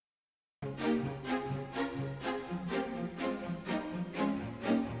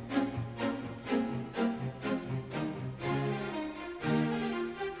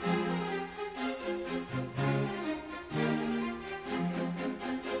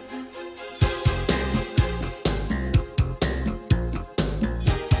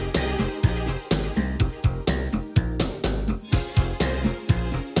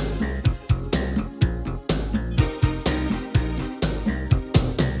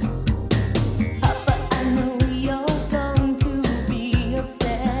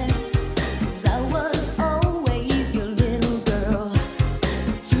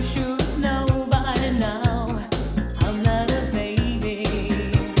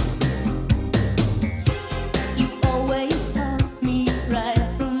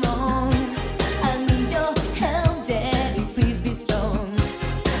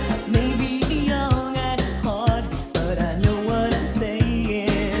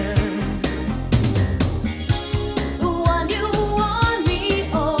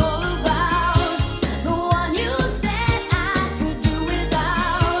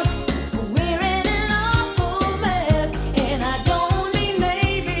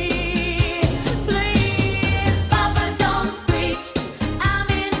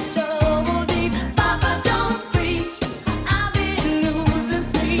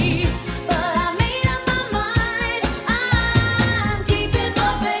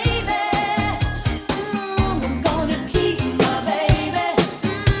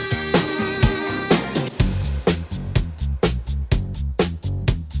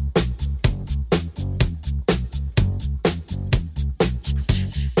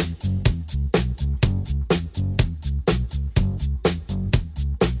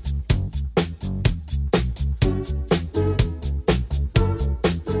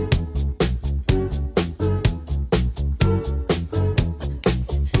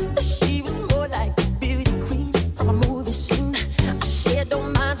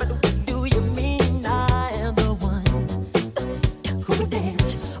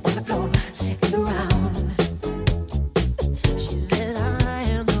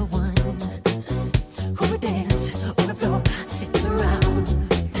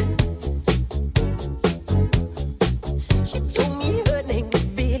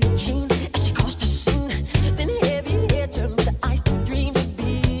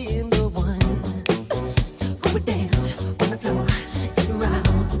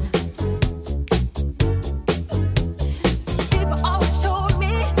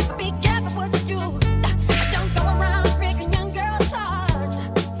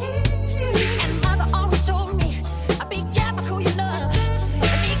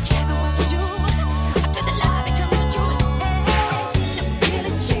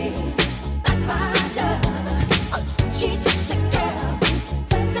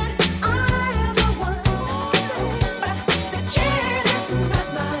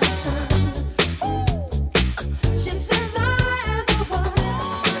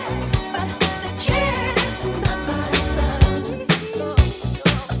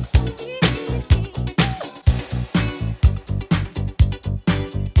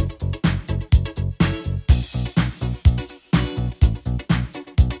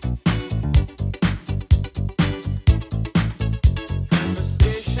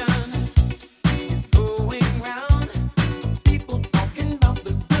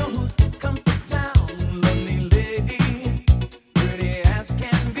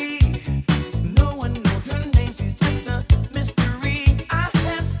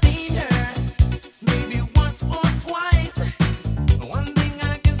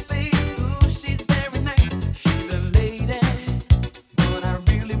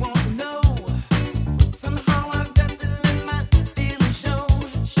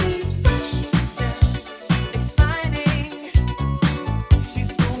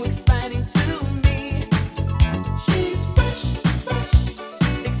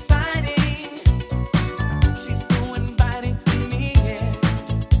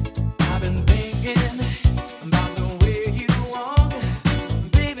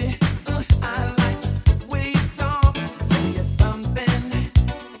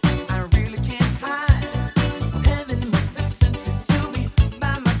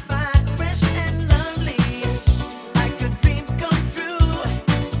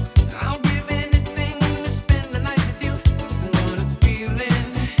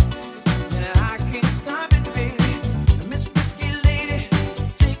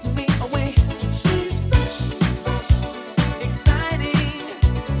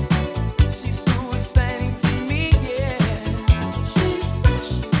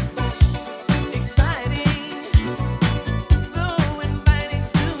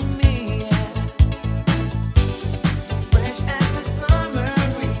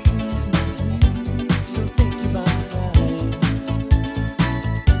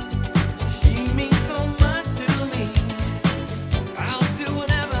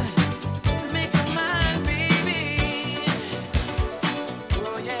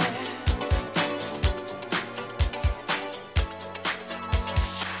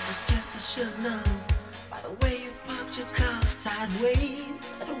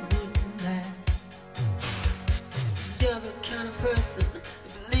days that wouldn't last. See, you're the kind of person that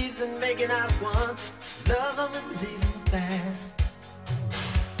believes in making out once, love them and leave them fast.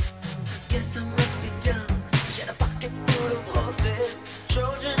 Guess I must be dumb. She had a pocket full of horses,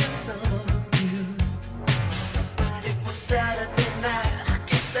 Trojan and some of them used. But it was Saturday night, I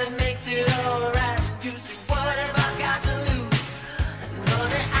guess that makes it alright. You see, what have I got to lose? And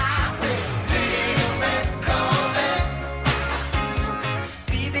honey, I say, leave a red Corvette.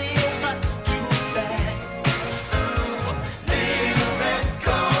 Baby, you're much too fast. Leave a red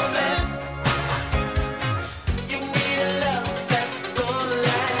Corvette. You need a love that's gonna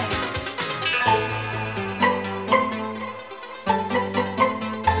last.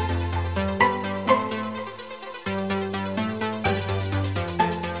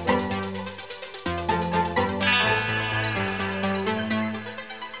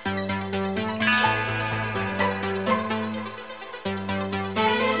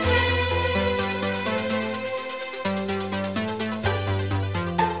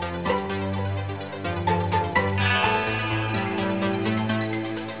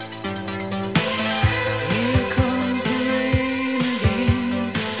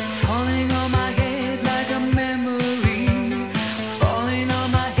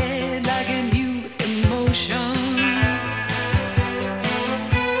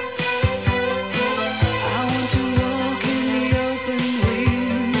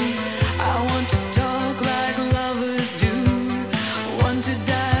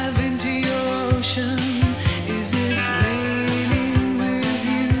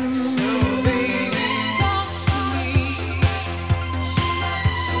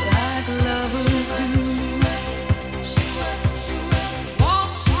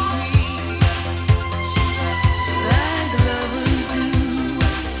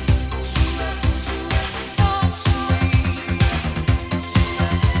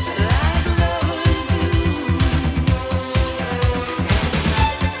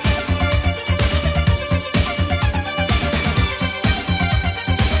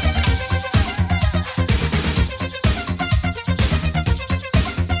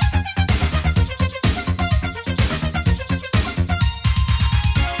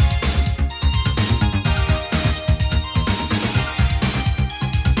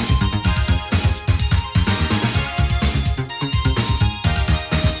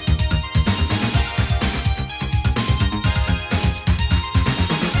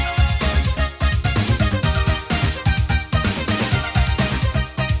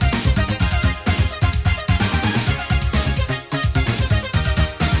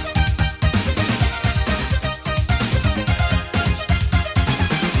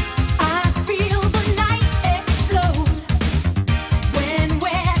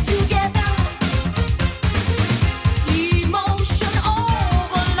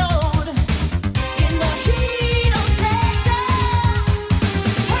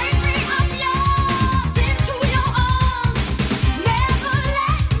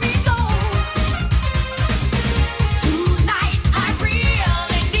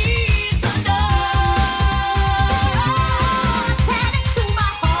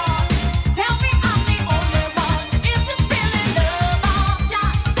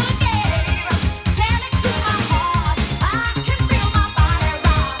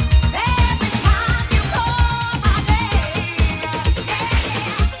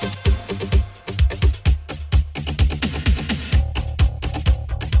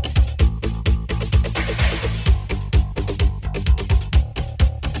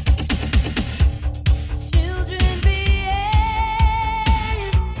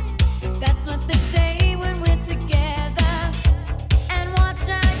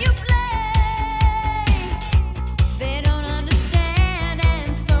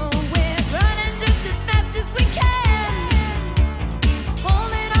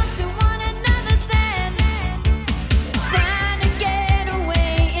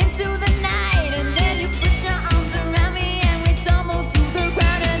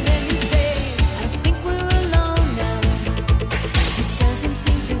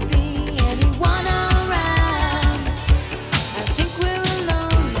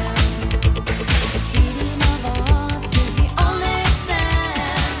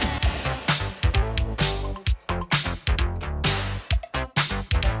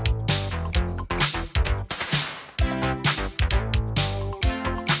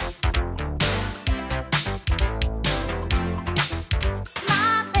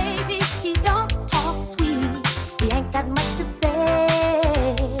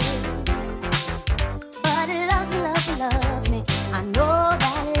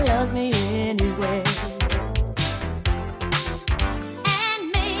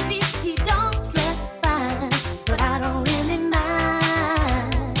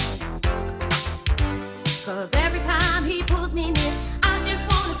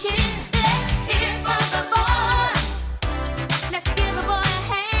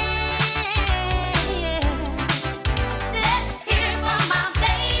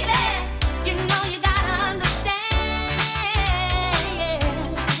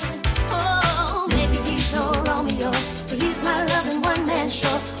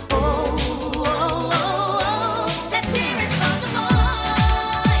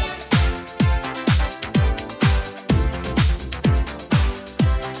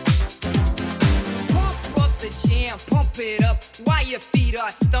 feet are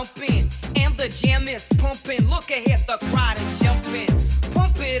stumping and the jam is pumping. Look ahead, the crowd is jumping.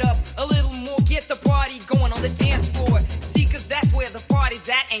 Pump it up a little more, get the party going on the dance floor. See, cause that's where the party's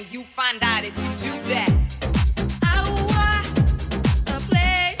at, and you find out if you do that.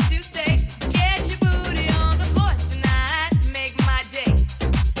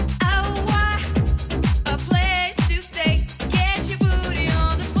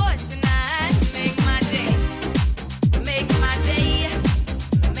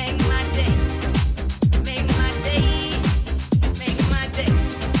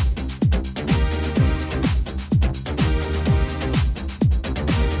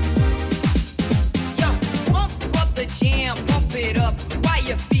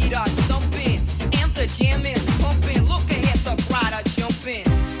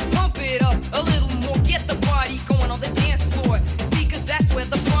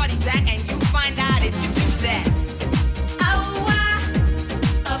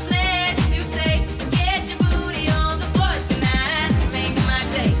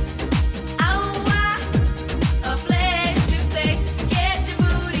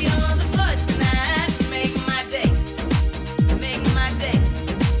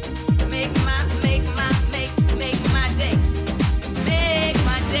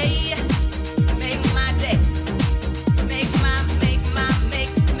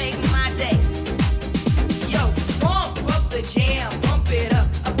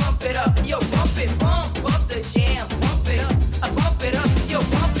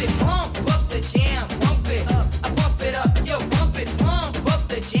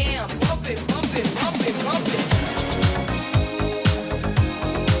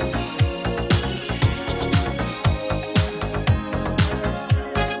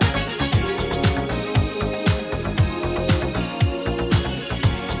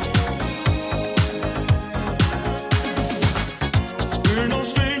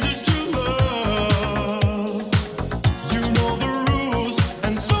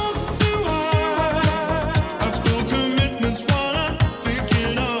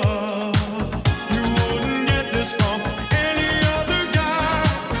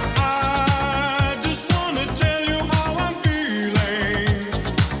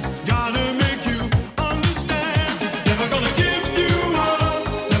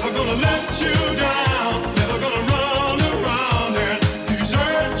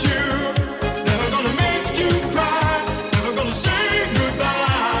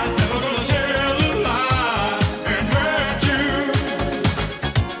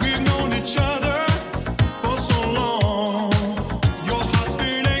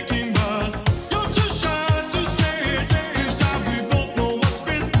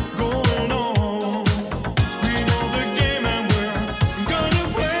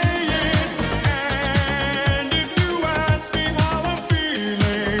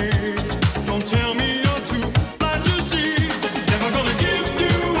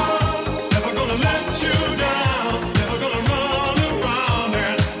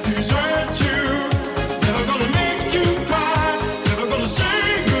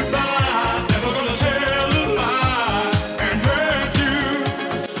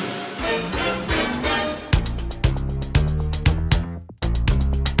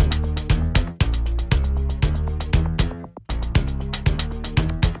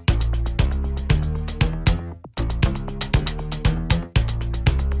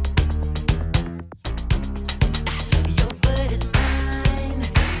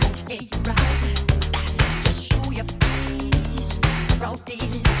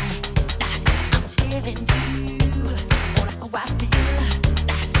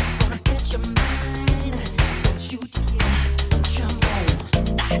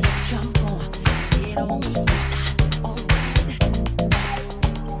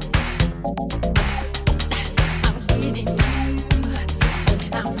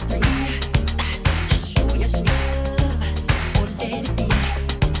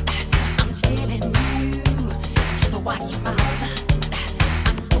 Watch your mouth.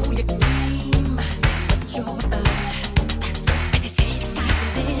 I know your game, but you're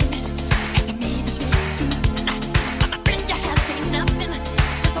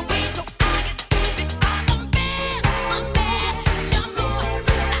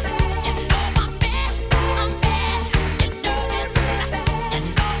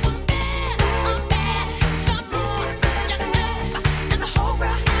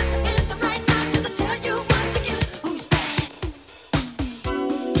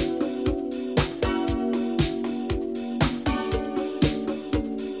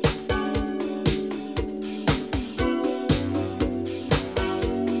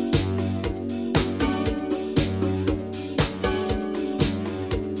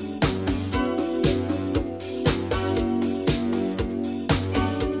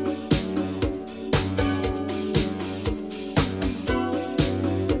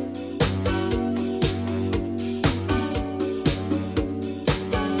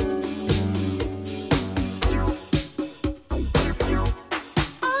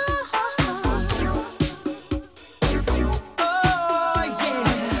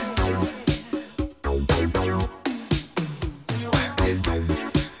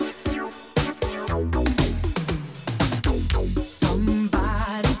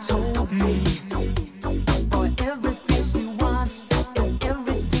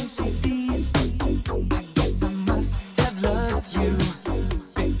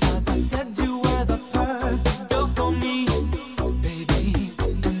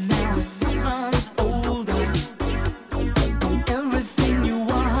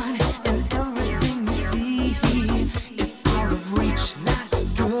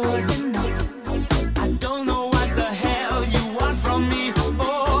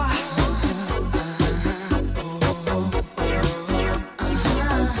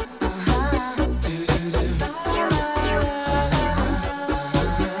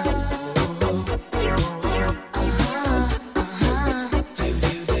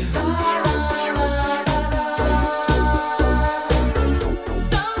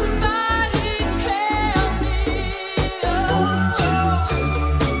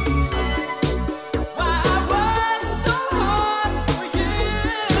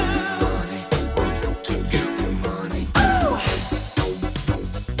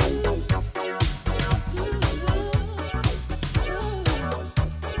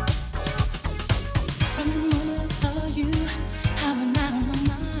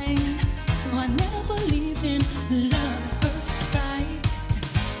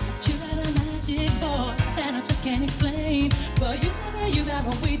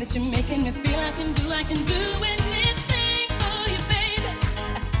got a way that you're making me feel I can do anything for you, baby.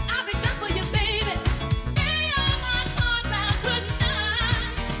 I'll be done for you, baby. Give you all my heart out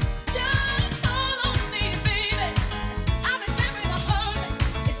tonight. Just call on me, baby. I'll be there in a hurry.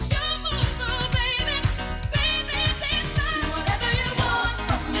 It's your move, oh, baby. Baby, please do whatever you want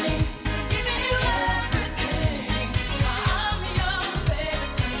from me. Giving you everything. I'm your baby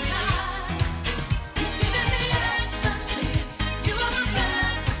tonight. You're giving me ecstasy. You are my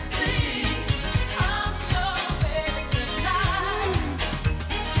fantasy. I'm your baby tonight.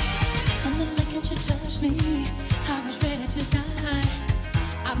 From the second you touched me, I was ready to die.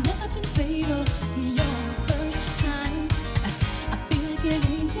 I've never been fatal. You're the first time. I feel like an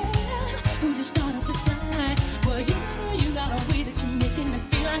angel who just started to fly. Well, you got a way that you're making me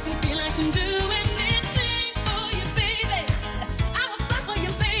feel I can do anything for you, baby. I will fly for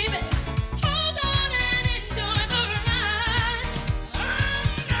you, baby. Hold on and enjoy the ride. I'm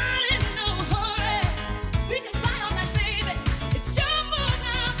not in no hurry. We can fly all night, baby. It's your mood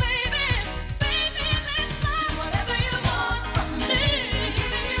now, baby. Baby, let's fly. Whatever you want from me.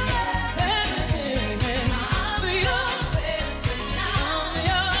 Giving you everything. I'm your baby tonight. I'm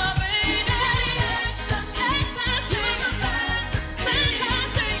your baby. Ecstasy. You're my fantasy.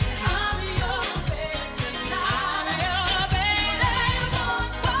 I'm your baby tonight. I'm your baby. Whatever you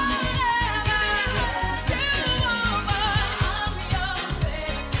want, boy. I'm your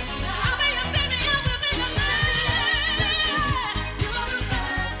baby tonight. I'll be your baby. I'll be your ecstasy. You are my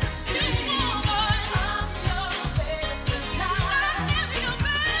fantasy, boy. I'm your baby tonight. I'm your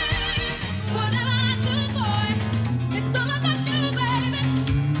baby. Whatever I do, boy, it's all about you, baby.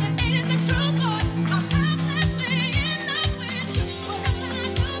 And ain't it the truth, boy? I'm helplessly in love with you. Whatever I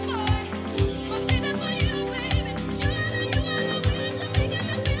do, boy, I'm feeling for you, baby. You are the wish to make it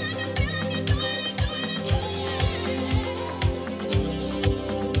feel like I do it.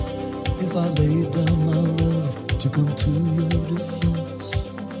 If I laid down my love to come to your defense,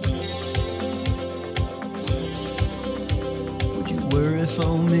 would you worry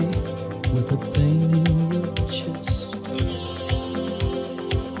for me with the pain in your chest?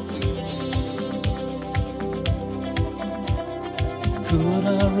 Could I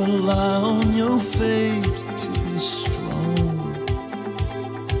rely on your faith to be strong,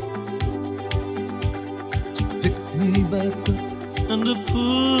 to pick me back up and to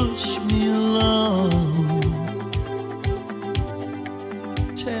push me along?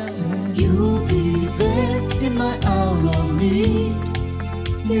 Tell me you'll be there in my hour of need.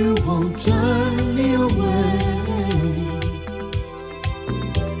 You won't turn me away.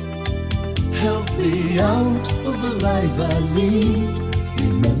 Help me out of the life I lead.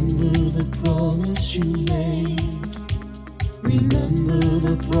 Remember the promise you made. Remember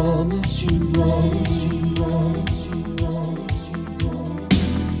the promise you made.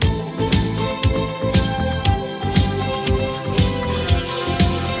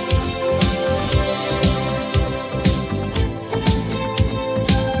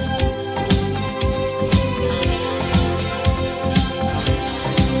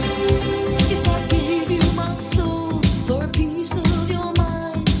 If I gave you my soul for a piece of your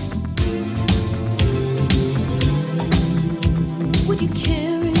mind, would you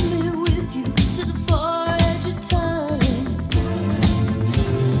carry me with you to the far edge of time?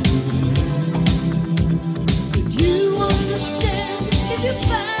 Could you understand if you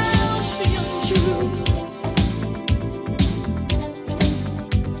found me untrue?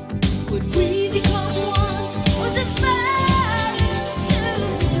 Would we become one or divided in two?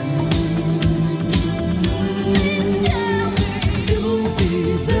 Please tell me. You'll be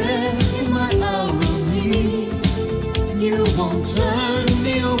there in my hour of need. You won't turn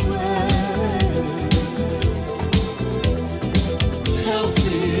me away. Help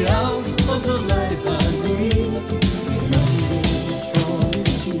me out of the life I lead. Remember the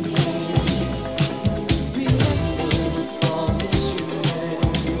promise you made. Remember the promise you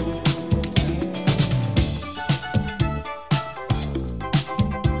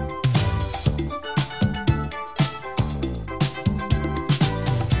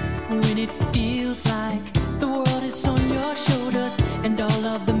When it feels like the world is on your shoulders and all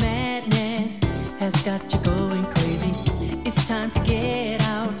of the madness has got you going crazy, it's time to get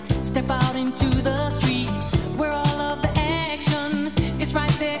out, step out into the street where all of the action is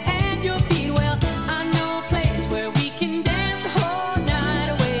right there at your feet. Well, I know a place where we can dance the whole night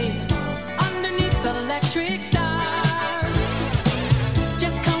away underneath the electric stars.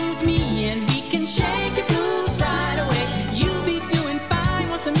 Just come with me and we can shake your blues right away. You'll be doing fine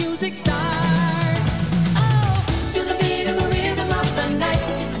once the music starts. Oh, to the beat of the rhythm of the night,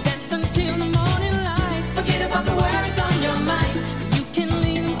 dance until the morning light. Forget about the worries on your mind. You can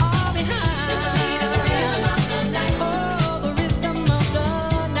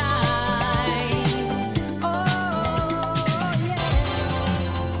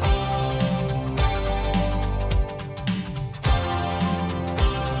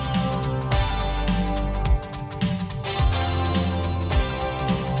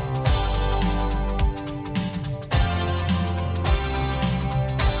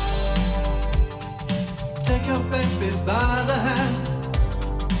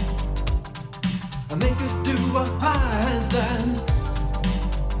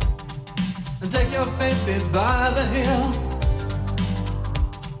Take your baby by the heel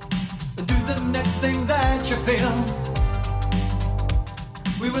and do the next thing that you feel.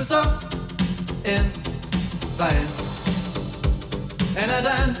 We were so in phase in a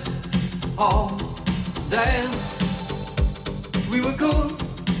dance all days. We were cool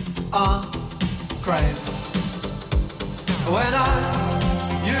on craze. When I,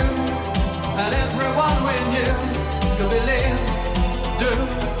 you, and everyone we knew could believe, do,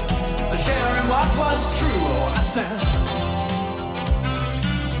 and sharing what was true. Oh, I said,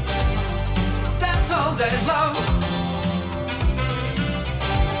 dance all days long.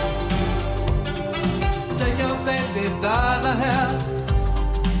 Take your baby by the hair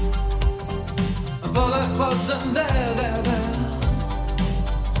and pull her close and there.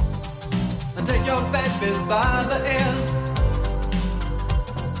 And take your baby by the ears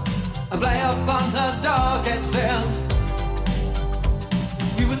and play upon her darkest fears.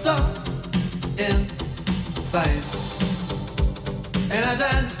 We were so in phase in a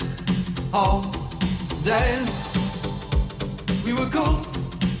dance hall days. We were cool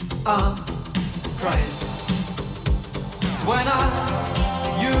on craze. When I,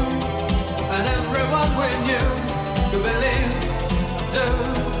 you, and everyone we knew could believe, do,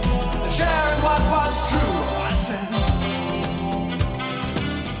 and sharing what was true. I said,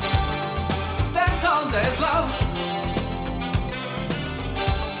 dance all days, love.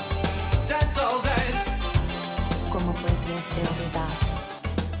 Dance all days. ¿Cómo podría ser verdad?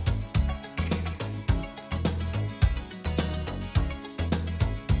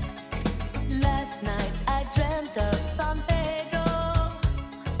 Last night I dreamt of San Pedro,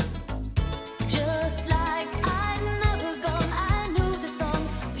 just like I'd never gone. I knew the song,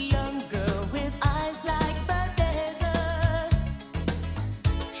 the young girl with eyes like the desert.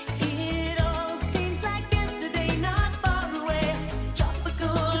 It all seems like yesterday, not far away.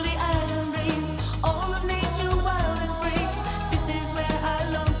 Tropical, the island breeze, all of nature wild and free. This is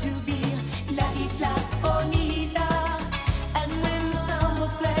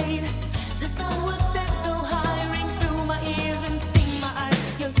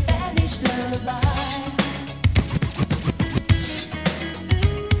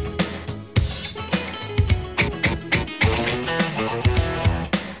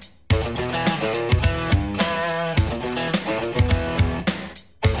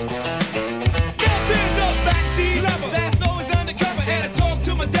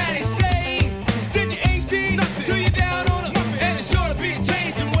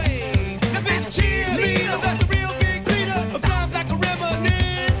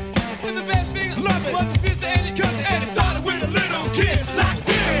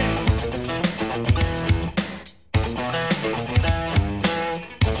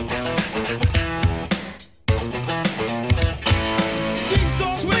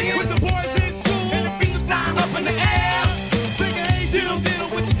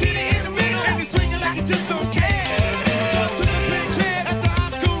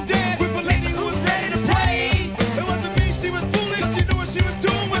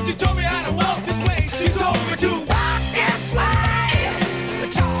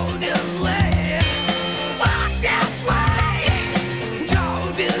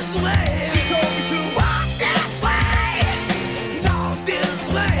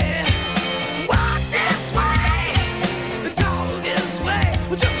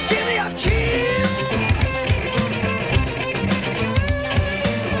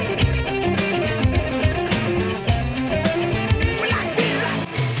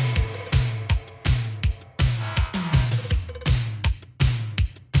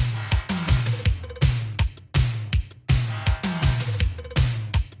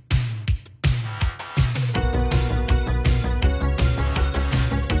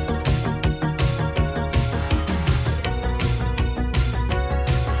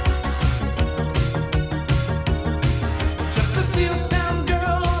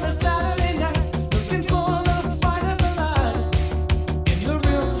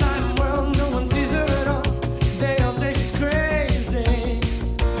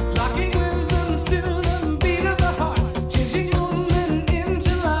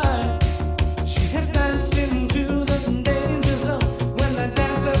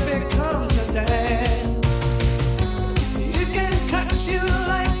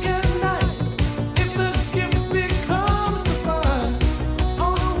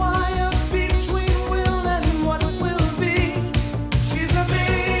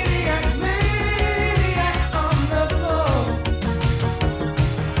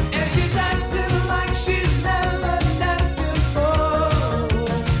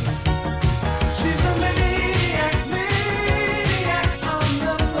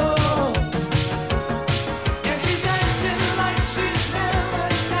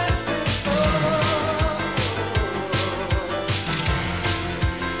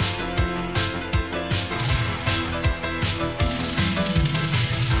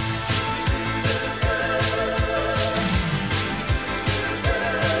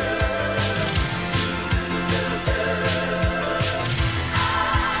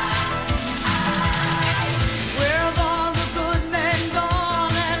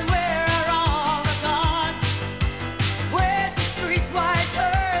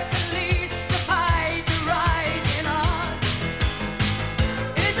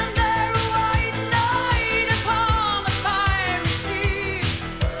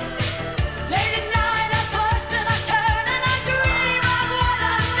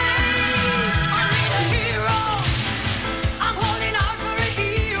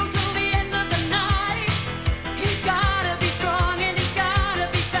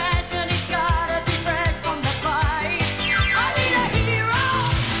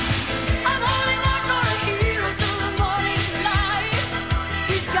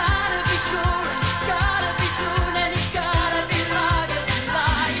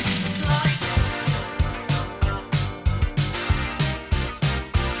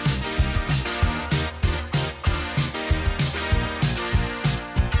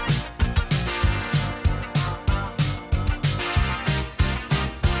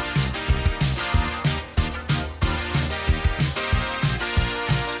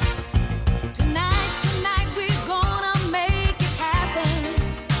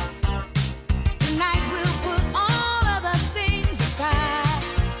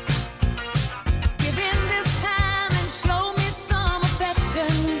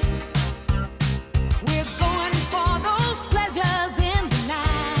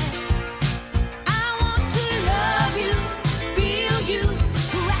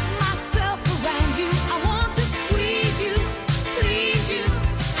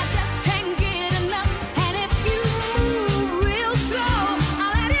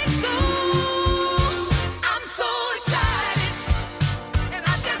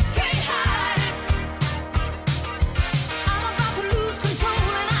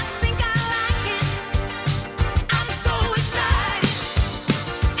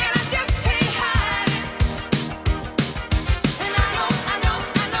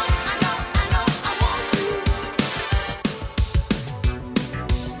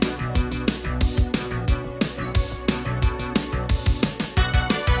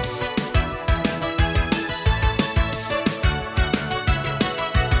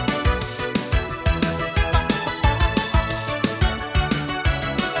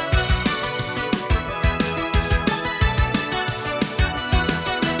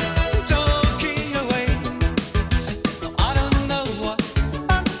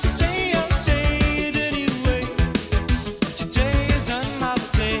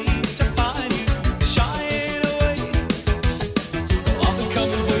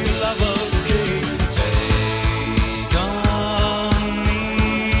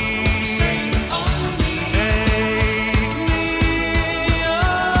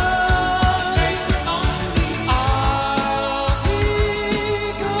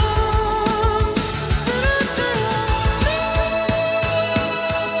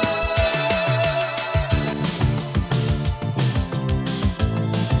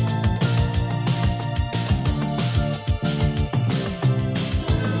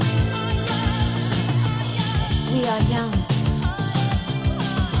are young,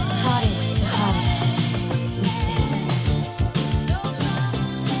 heartache to heartache, we stand.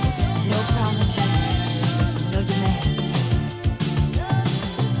 No promises, no demands.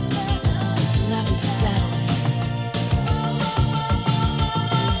 Love is a battlefield.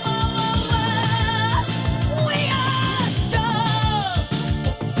 We are strong.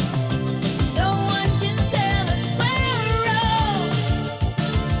 No one can tell us we're wrong.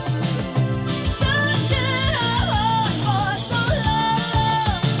 Searching our hearts for so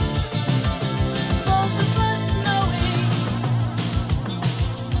long. Both of us knowing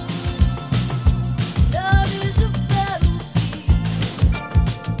love is a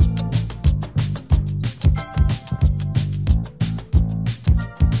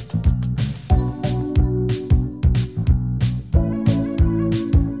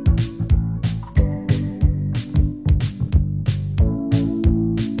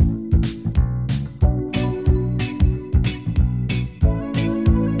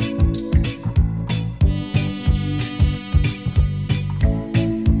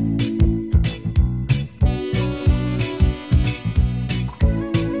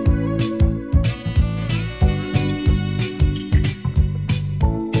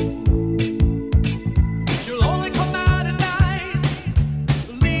You'll only come out at night,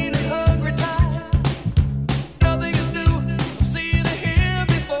 lean and hungry, tired. Nothing is new. I've seen it here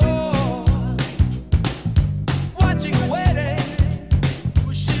before. Watching her waiting,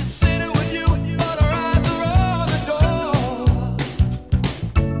 she's sitting with you, but her eyes are on the door.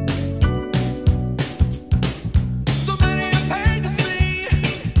 So many are paid to see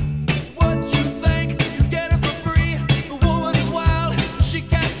what you think. You get it for free. The woman is wild. She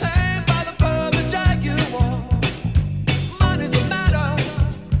can't tame by the perfect jaguar. Money's a matter.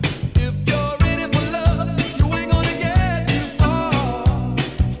 If you're in it for love, you ain't gonna get too far.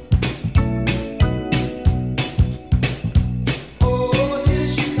 Oh, here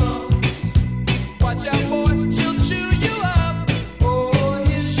she comes. Watch out, boy, she'll chew you up. Oh,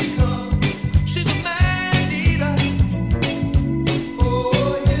 here she comes. She's a man eater.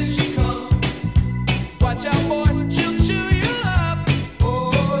 Oh, here she comes. Watch out, boy, she'll chew you up.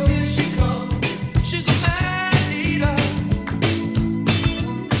 Oh, here she comes. She's a man eater.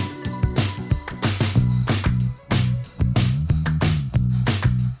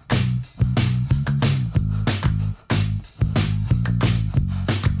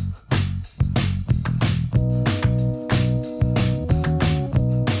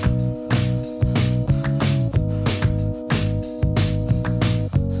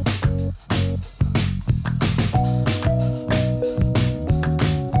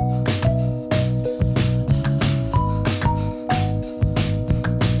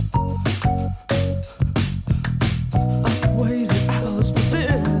 I've waited hours for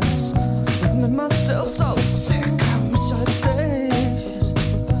this. I've made myself so sick. I wish I'd stayed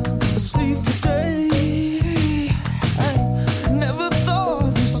asleep today. I never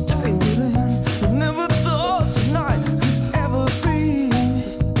thought this day would end. I never thought tonight could ever be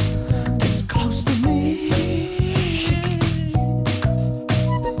this close to me.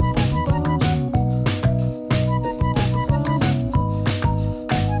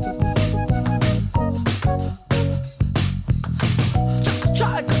 Just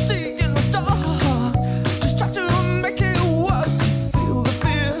tried to see in the dark. Just tried to make it work. Feel the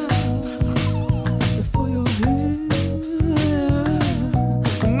fear before you're here.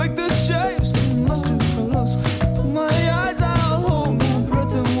 Make the shapes come much too close. Put my eyes out, hold my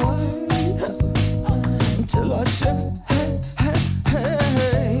breath and wait until I say, hey, hey,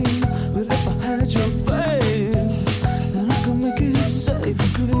 hey. But if I had your faith, then I could make it safe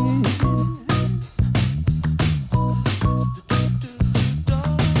and clean.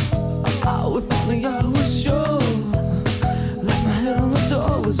 Oh, if only I was sure, like my head on the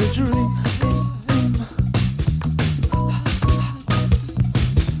door was a dream.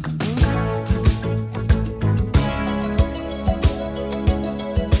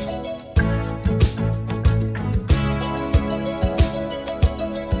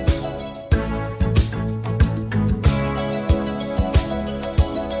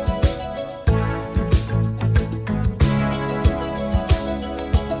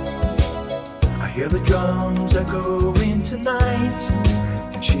 I hear the drums echoing tonight,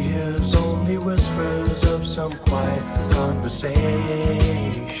 and she hears only whispers of some quiet conversation.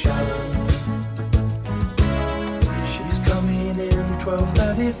 She's coming in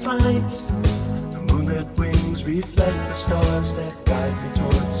 12:30 flight. The moonlit wings reflect the stars that guide me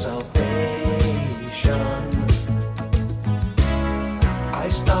towards salvation. I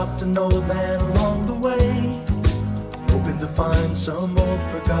stopped an old man along the way, hoping to find some old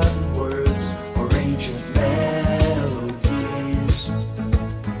forgotten words or ancient memories.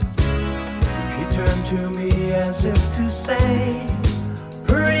 as if to say,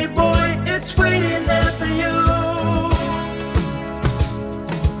 hurry boy, it's waiting there for you.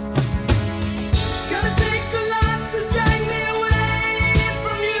 Gonna take a lot to drag me away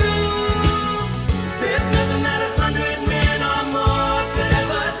from you. There's nothing that 100 men or more could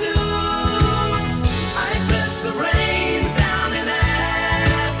ever do. I bless the rains down in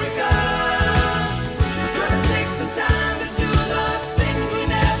Africa. Gonna take some time to do the things we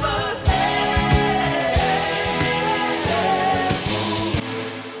never had.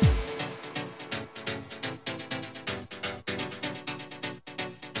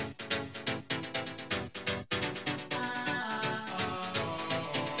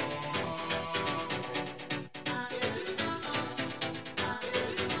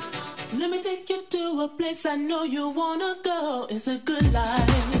 Let me take you to a place I know you wanna go. It's a good life.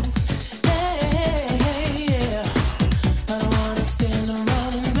 Hey, hey, hey, yeah. I don't wanna stand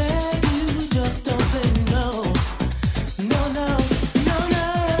around and beg you. Just don't say no. No, no, no, no.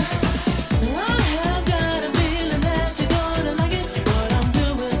 I have got a feeling that you're gonna like it. What I'm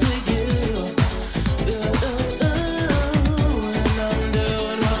doing to you. And I'm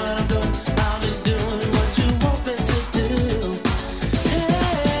doing what I'm doing. I'll be doing what you want me to do.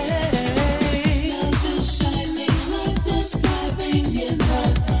 Love is shining like the sky, bringing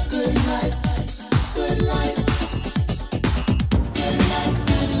back good life, good life, good life,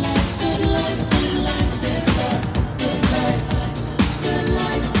 good life, good life, good life, good life, good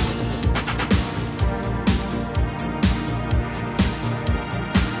life.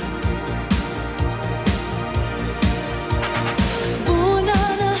 Born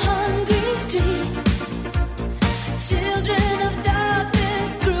on a hungry street, children of darkness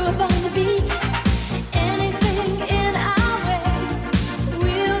grew up on the beat. Anything in our way,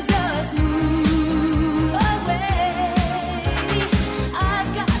 we'll just move away. I've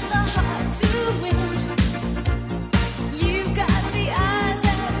got the heart to win. You've got the eyes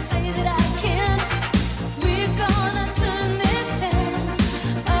that say that I can. We're gonna turn this town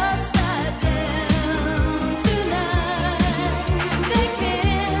upside down tonight. They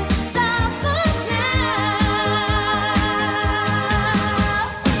can't stop us now.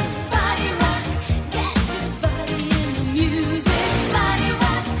 Body rock, get your body in the music. Body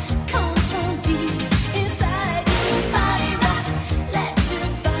rock comes from deep inside you. Body rock, let your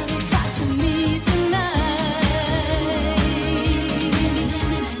body talk to me tonight.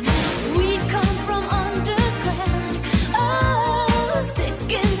 We come from underground, oh,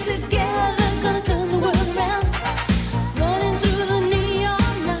 sticking together, gonna turn the world around. Running through the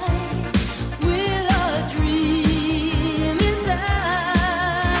neon night with a dream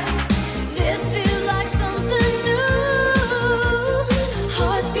inside. This feels like something new.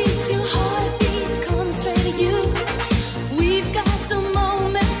 Heartbeat to heartbeat, come straight to you. We've got the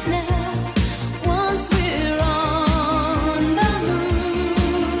moment now. Once we're on the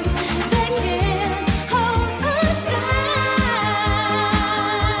move, they can't hold us down.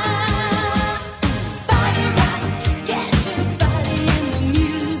 Body rock, get your body in the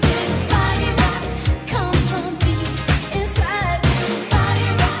music. Body rock comes from deep inside you. Body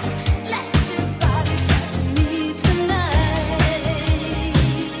rock, let your body talk to me tonight.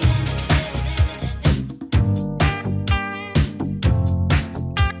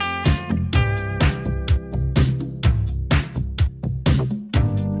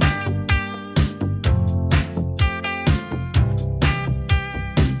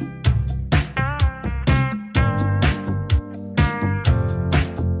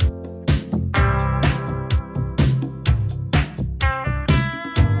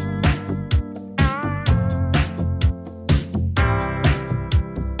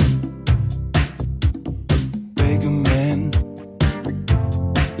 Baker man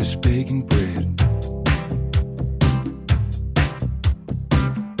is baking bread.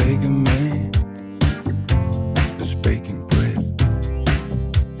 Baker man is baking bread.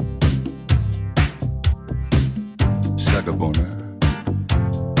 Sagabona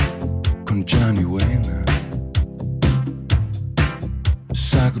con Johnny Wayne.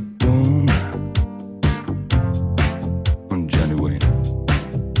 Sagabona con Johnny Wayne.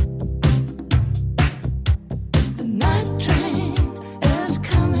 The night train is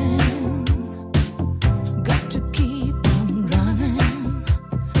coming. Got to keep on running.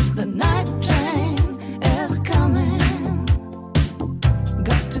 The night train is coming.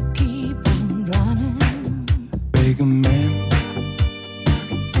 Got to keep on running. Baker man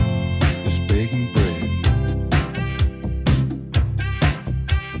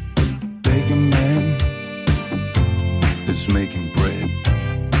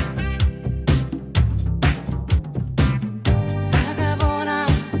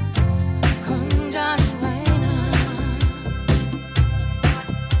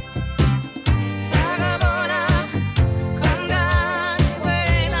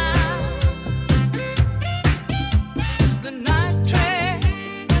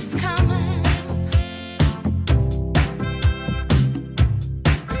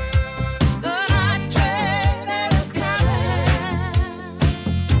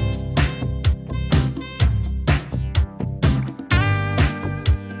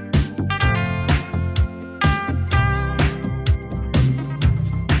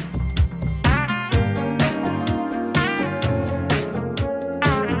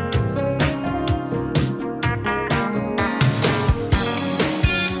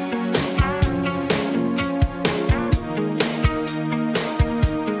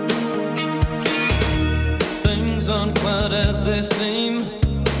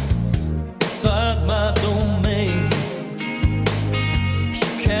inside my domain.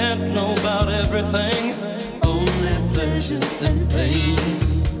 You can't know about everything, only pleasure and pain.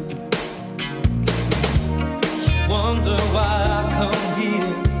 You wonder why I come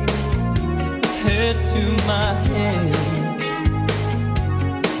here, head to my hands.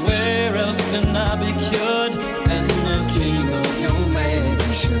 Where else can I be cured? And the king of your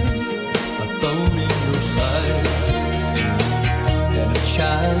mansion, a bone in your side, and a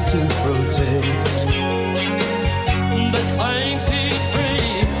child to protect, that claims he's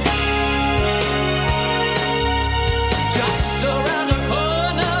free. Just around the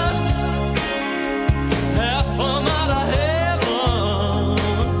corner, half a mile of heaven,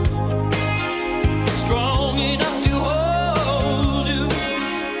 strong enough to hold you,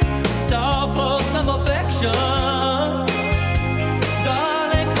 star for some affection.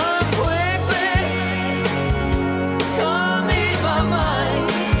 Darling, come quickly, come ease my mind.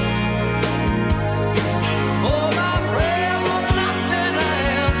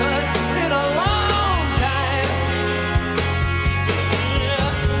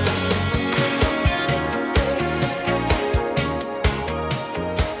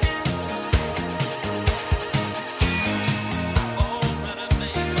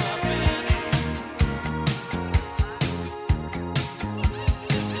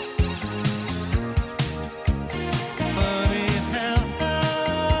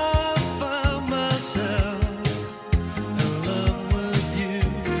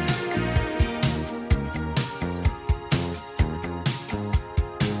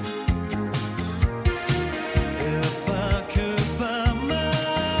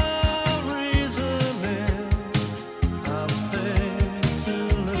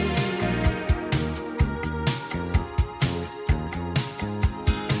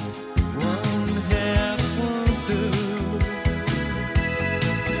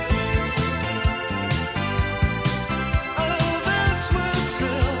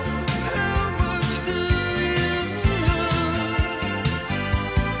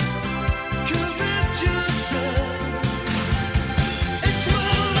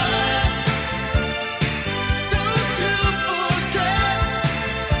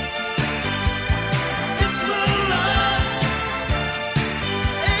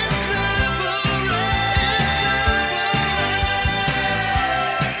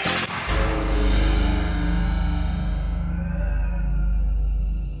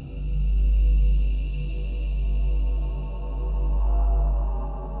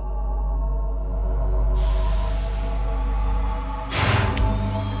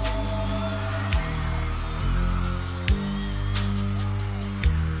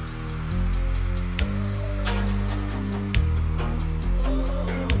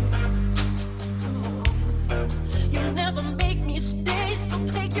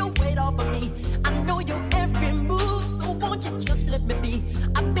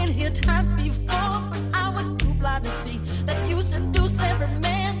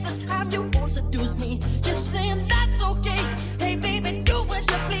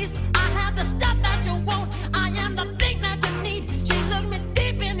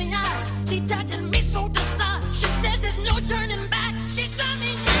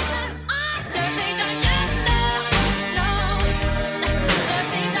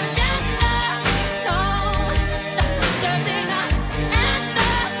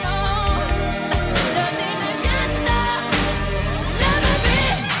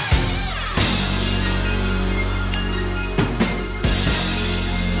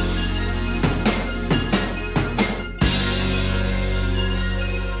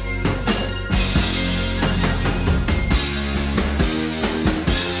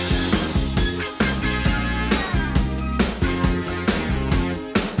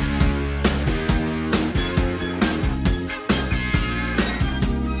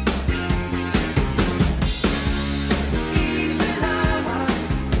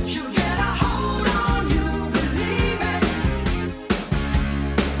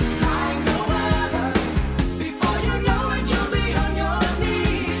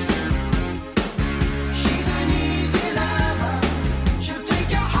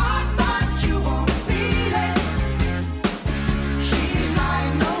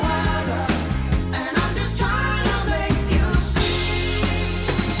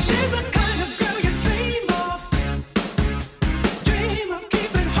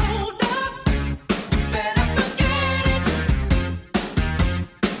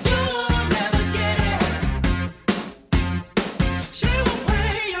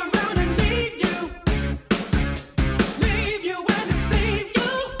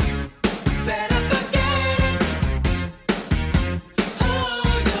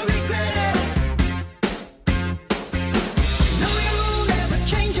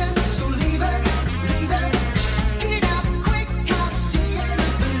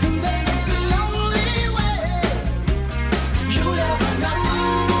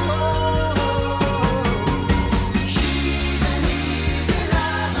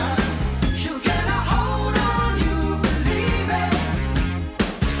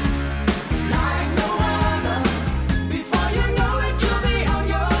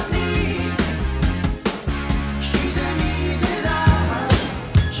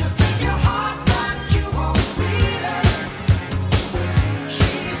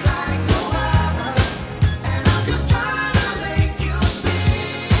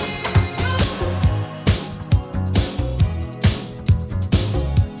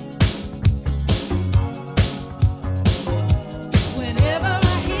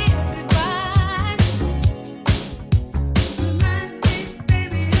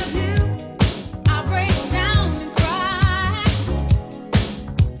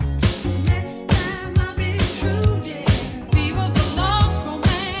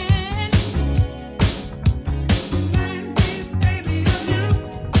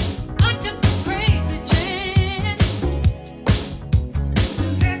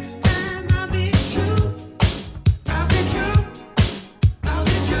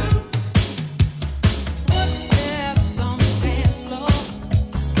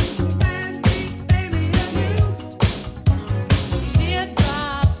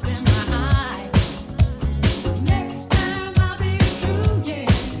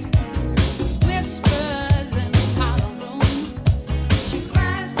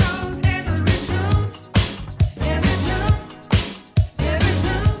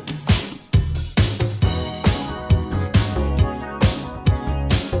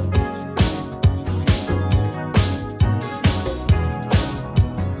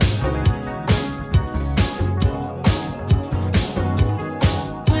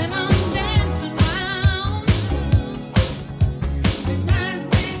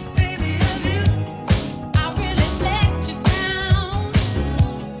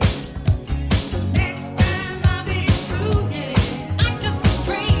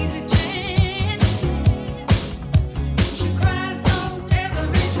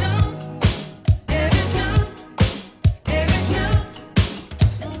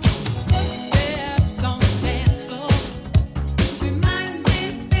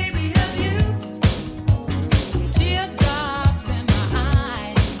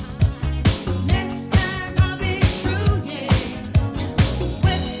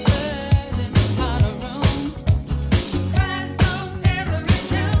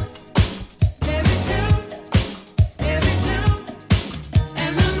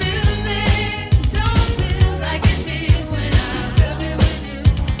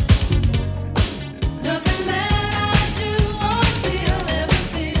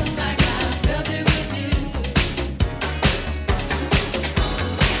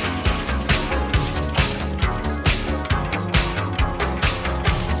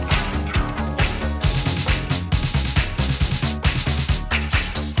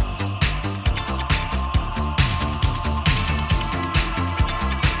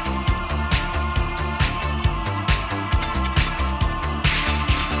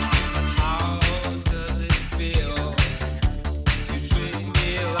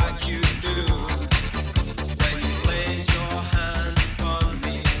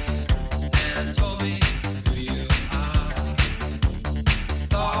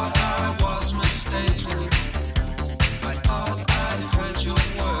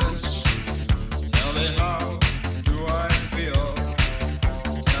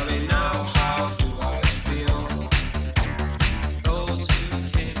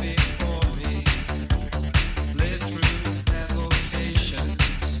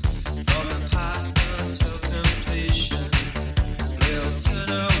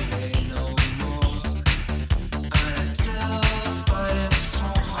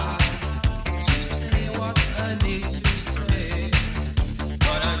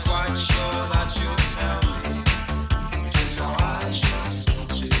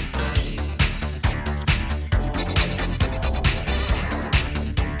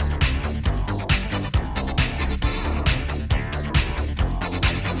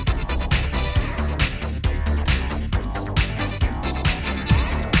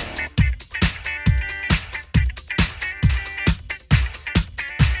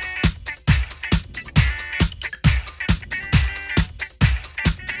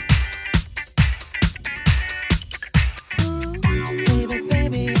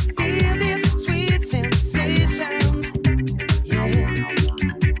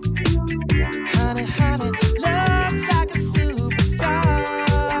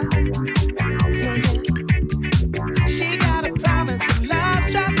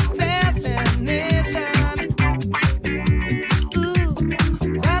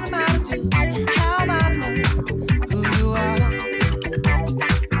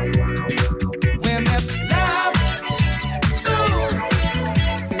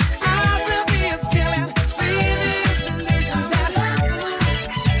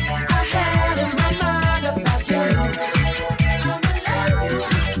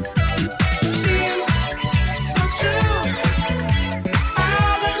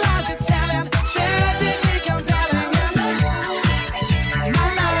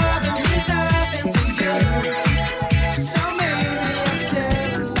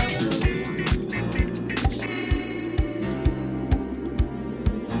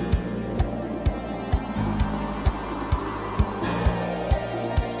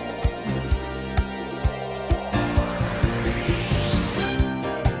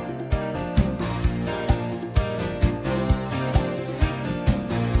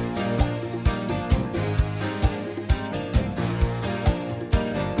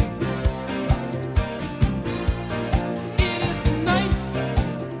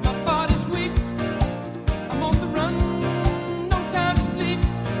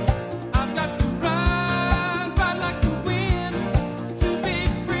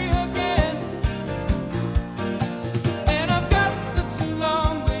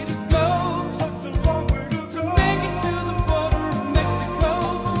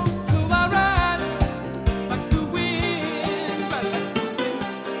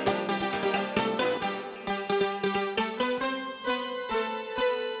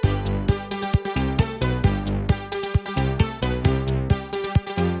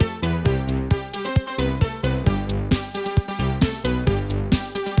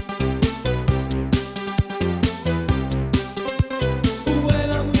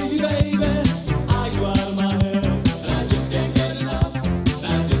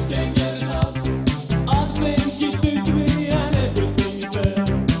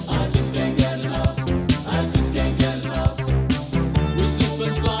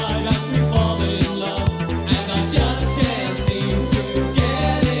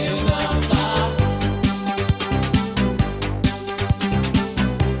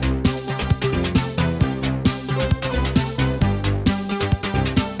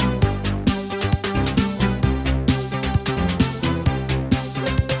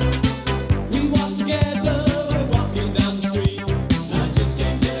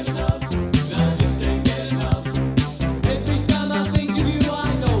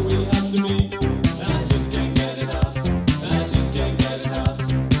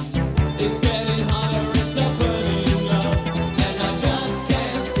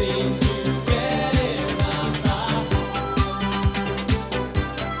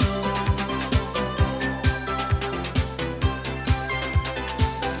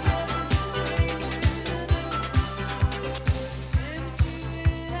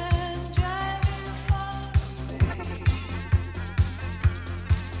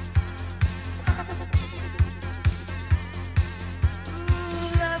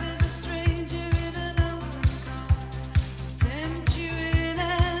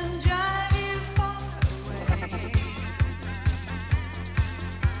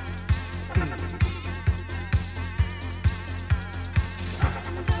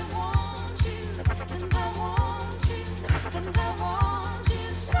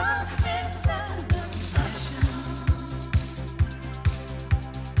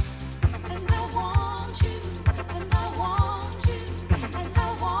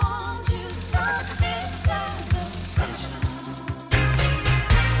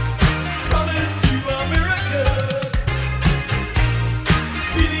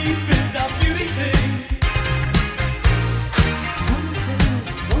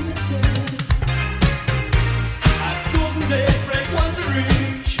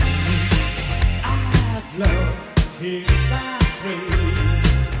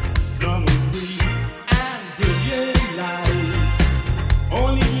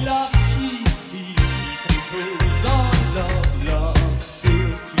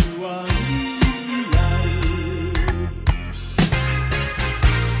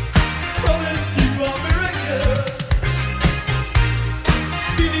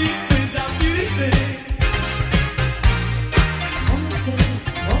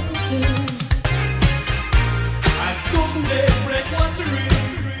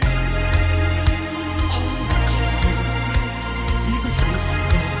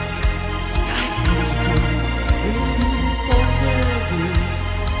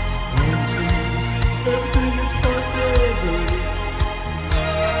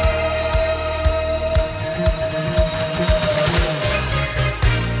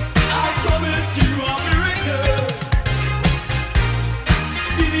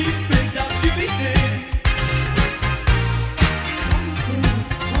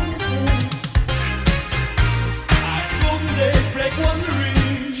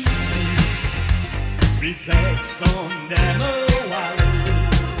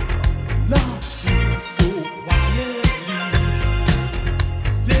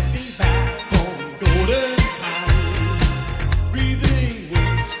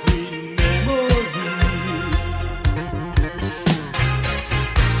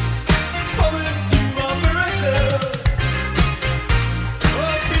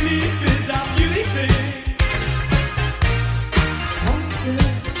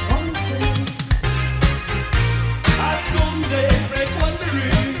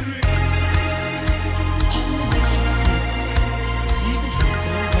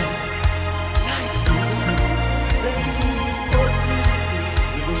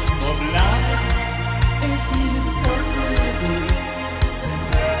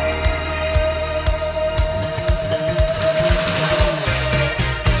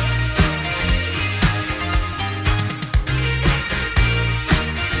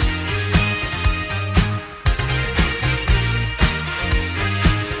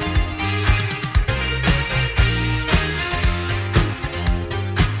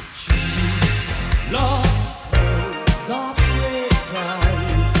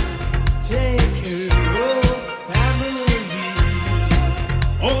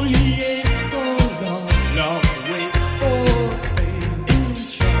 Only